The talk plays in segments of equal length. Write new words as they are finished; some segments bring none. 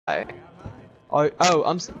Hi.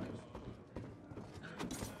 Oh,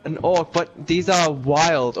 an orc, but these are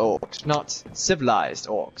wild orcs, not civilized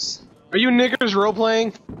orcs. Are you niggers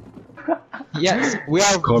role-playing? Yes, we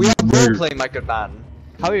are role-playing, my good man.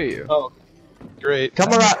 How are you? Oh, great.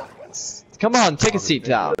 Come around. Come on, take a seat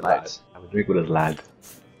down, mate. Have a drink with this lad.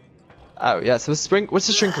 Oh, yeah, so what's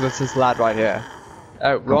the drink with this lad right here?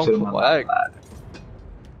 Oh, wrong.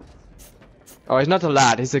 Oh, he's not a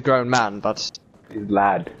lad, he's a grown man, but... He's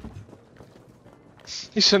lad.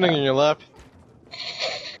 He's sitting in your lap.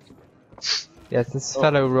 Yes, this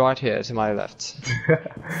fellow right here to my left.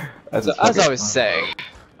 So, as I was saying,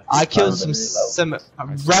 I killed some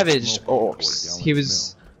ravaged orcs. He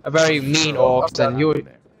was a very mean orc, and you.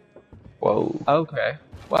 Whoa. Okay.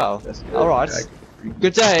 Well. All right.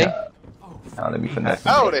 Good day. Now let me finesse.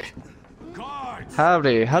 Howdy.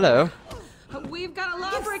 Howdy. Hello. We've got a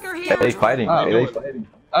lawbreaker here. Are they fighting? Oh. Are they fighting?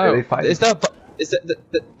 Oh. Are they fighting? Is there?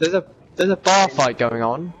 There's a bar fight going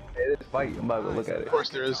on. Hey, they fight. I'm about to look at it. Of course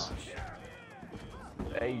there is.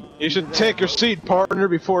 Hey. You should take your seat, partner,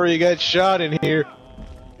 before you get shot in here.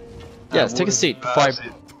 Yes, take a seat before I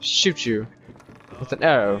shoot you with an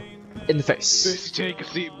arrow in the face. Just take a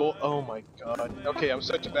seat, boy. Oh my god. Okay, I'm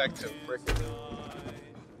switching back to brick.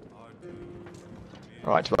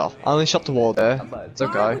 Alright, well, I only shot the wall there. It's Why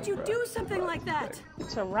okay. would you do something like that?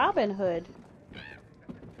 It's a Robin Hood.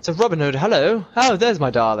 It's a Robin Hood. Hello. Oh, there's my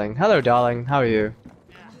darling. Hello, darling. How are you?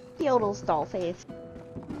 Yodel Dollface.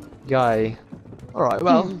 Guy. Alright,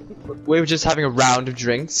 well, we were just having a round of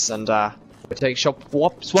drinks, and we take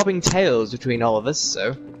swapping tales between all of us,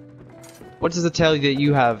 so... What is the tale that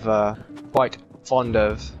you have, quite fond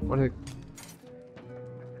of? What are...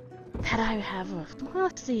 That I have a...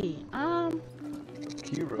 Let's see,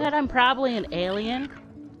 that I'm probably an alien.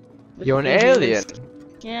 You're an alien?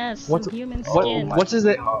 Yes, What's- some human skin. What is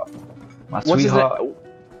it? My What is sweetheart. it?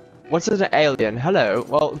 What's an alien? Hello.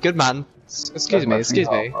 Well, good man. Excuse me. Excuse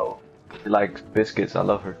me. Bro. She likes biscuits. I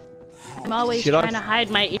love her. I'm always She trying likes- to hide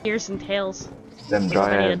my ears and tails. Them Somebody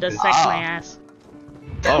dry that does ass. sex Ah. my ass.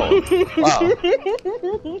 Oh.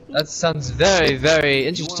 Wow. That sounds very, very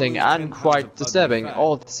interesting and quite disturbing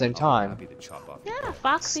all at the same time. Yeah,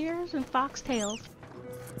 fox ears and fox tails.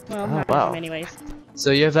 Well, Oh, not wow. them anyways.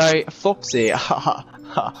 So you're very foxy.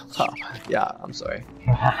 Yeah, I'm sorry.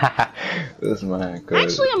 This man. Good.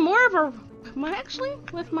 Actually, I'm more of a... Actually,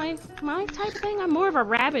 with my type of thing, I'm more of a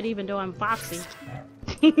rabbit even though I'm foxy.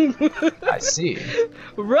 I see.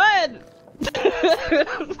 Run!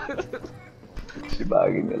 She about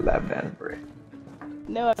to give me a lap dance, bro.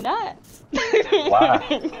 No, I'm not. Why?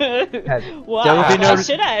 Why? There will be no- Why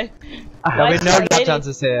should I? There'll be should no a lap lady-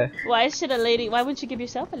 dances here. Why should a lady? Why wouldn't you give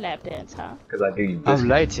yourself a lap dance, huh? Because I give you Oh,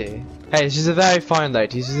 biscuits. lady. Hey, she's a very fine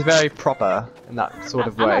lady. She's very proper in that sort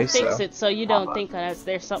of I'm way. gonna fix So. it so you don't think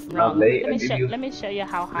there's something Now, wrong. lady, Let me show you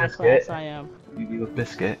how high biscuit. class I am. You give a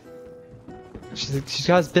biscuit.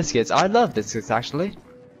 She has biscuits. I love biscuits actually.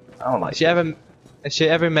 I don't like If she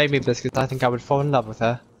ever made me biscuits, I think I would fall in love with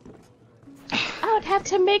her. I would have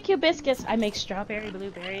to make you biscuits. I make strawberry,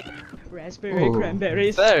 blueberry, raspberry, Ooh,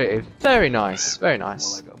 cranberries. Very, very nice. Very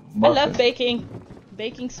nice. I love baking.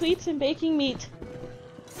 Baking sweets and baking meat.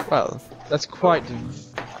 Well, that's quite.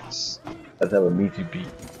 Let's have a meaty beat.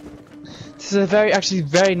 This is a actually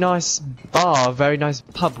very nice bar, very nice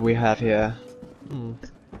pub we have here. Hmm.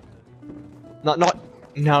 Not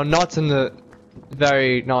in the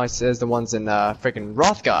very nice as the ones in freaking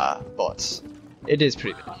Rothgar, but it is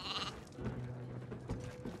pretty good.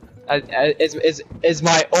 Is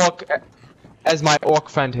my orc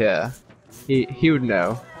friend here? He would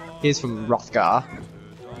know. He's from Rothgar.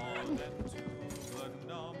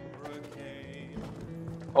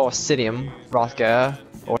 Or Sidium, Rothgar,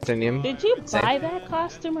 or Thinium. Did you Same. buy that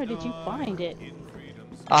costume or did you find it?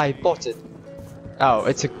 I bought it. Oh,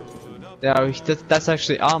 it's a. No, that's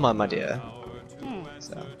actually armor, my dear. Hmm.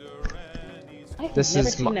 So, I've This never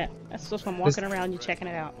is seen my- that. That's just from walking around you checking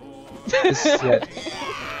it out. this, yeah.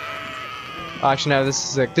 Actually, no.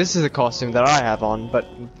 This is a costume that I have on, but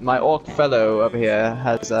my orc fellow over here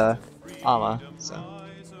has armor. So,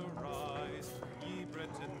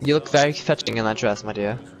 you look very fetching in that dress, my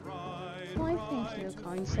dear. Why, thank you,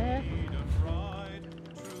 kind sir.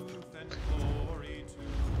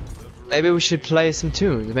 Maybe we should play some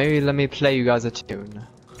tunes. Maybe let me play you guys a tune.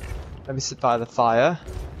 Let me sit by the fire.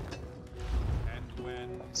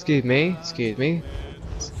 Excuse me, excuse me.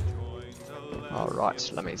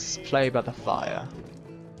 Alright, let me play by the fire.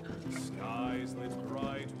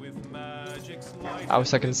 I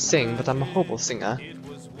wish I can sing, but I'm a horrible singer.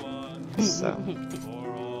 So, I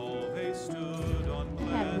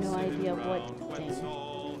have no idea what to sing.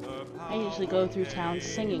 I usually go through town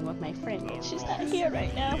singing with my friend, but she's not here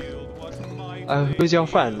right now. Who's your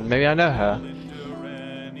friend? Maybe I know her.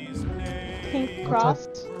 Pink Cross.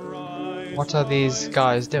 What are these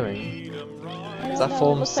guys doing? I don't that know.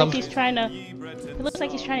 form It looks some- like he's trying to. It looks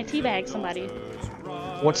like he's trying to teabag somebody.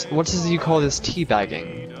 What does you call this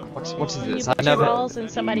teabagging? What is You this? put I've your never balls in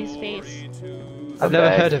somebody's face.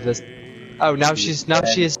 heard of this. Oh, now she is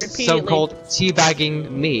Repeatedly. so-called teabagging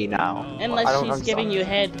me now. I Unless don't she's giving understand. you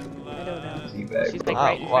head. I don't know. Teabag. She's like Oh,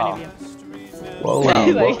 right in wow. front of you. Whoa, Well, wow.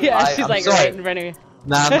 Like, yeah, I- she's I'm like sorry. right in front of you.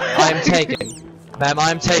 Ma'am, I'm taken. Ma'am,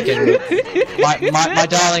 I'm taken.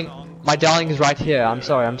 My darling is right here. I'm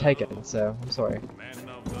sorry, I'm taken. So I'm sorry.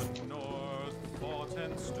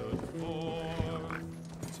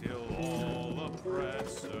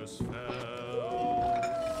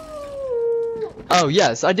 Oh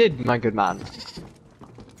yes, I did, my good man.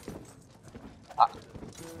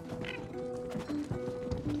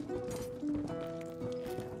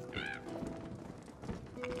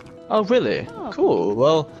 Oh really? Oh. Cool.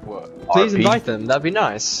 Well, What? please RP? invite them. That'd be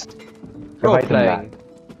nice. Role Invite them playing. back.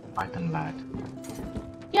 Invite them back.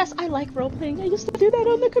 Yes, I like role playing. I used to do that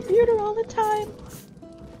on the computer all the time.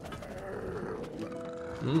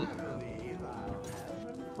 Mm.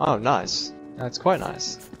 Oh, nice. That's quite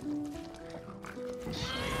nice.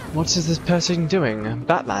 What is this person doing?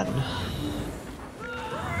 Batman.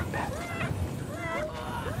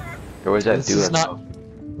 Or was that This dude? is not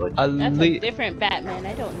a That's le- a different Batman.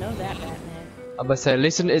 I don't know that Batman. I'm gonna say,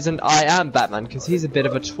 listen, isn't I am Batman because he's a bit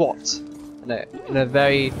of a twat, and a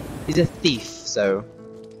very he's a thief. So,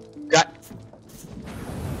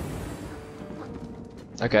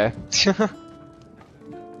 okay.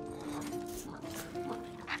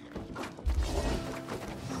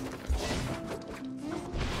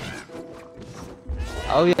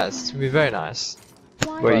 Oh yes, it's gonna be very nice.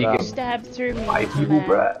 Why Where did you you get- stab through me? Why people, man?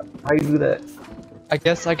 bruh? Why you do that? I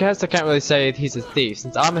guess I can't really say he's a thief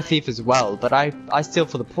since I'm a thief as well, but I steal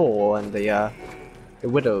for the poor and the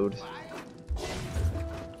widowed. I'm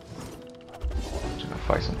just gonna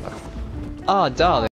fight somebody. Ah, darling.